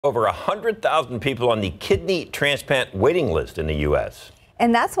Over 100,000 people on the kidney transplant waiting list in the U.S.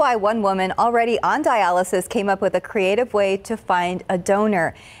 And that's why one woman already on dialysis came up with a creative way to find a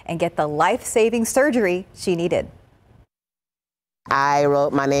donor and get the life-saving surgery she needed. I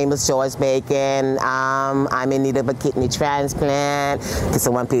wrote, my name is Joyce Bacon. I'm in need of a kidney transplant. Can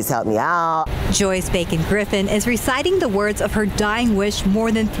someone please help me out? Joyce Bacon Griffin is reciting the words of her dying wish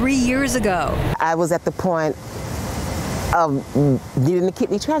more than 3 years ago. I was at the point of needing a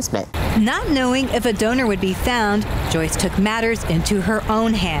kidney transplant. Not knowing if a donor would be found, Joyce took matters into her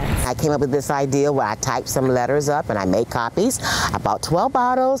own hands. I came up with this idea where I typed some letters up and I made copies. I bought 12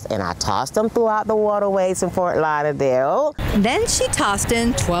 bottles and I tossed them throughout the waterways in Fort Lauderdale. Then she tossed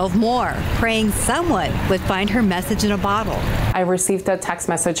in 12 more, praying someone would find her message in a bottle. I received a text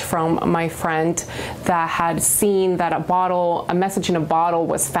message from my friend that had seen that a message in a bottle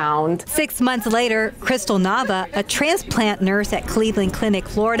was found. 6 months later, Crystal Nava, a transplant nurse at Cleveland Clinic,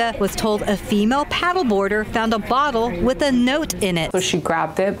 Florida, was told a female paddleboarder found a bottle with a note in it. So she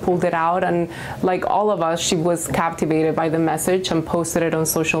grabbed it, pulled it out, and like all of us, she was captivated by the message and posted it on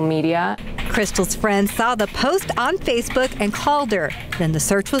social media. Crystal's friend saw the post on Facebook and called her. Then the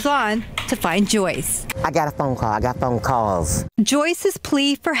search was on to find Joyce. I got a phone call. I got phone calls. Joyce's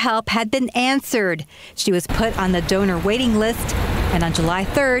plea for help had been answered. She was put on the donor waiting list, and on July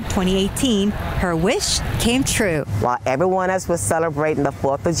 3rd, 2018, her wish came true. While everyone else was celebrating the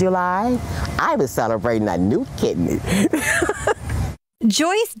 4th of July, I was celebrating a new kidney.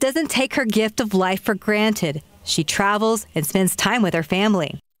 Joyce doesn't take her gift of life for granted. She travels and spends time with her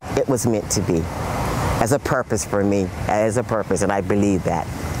family. It was meant to be, as a purpose for me, as a purpose, and I believe that,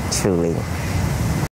 truly.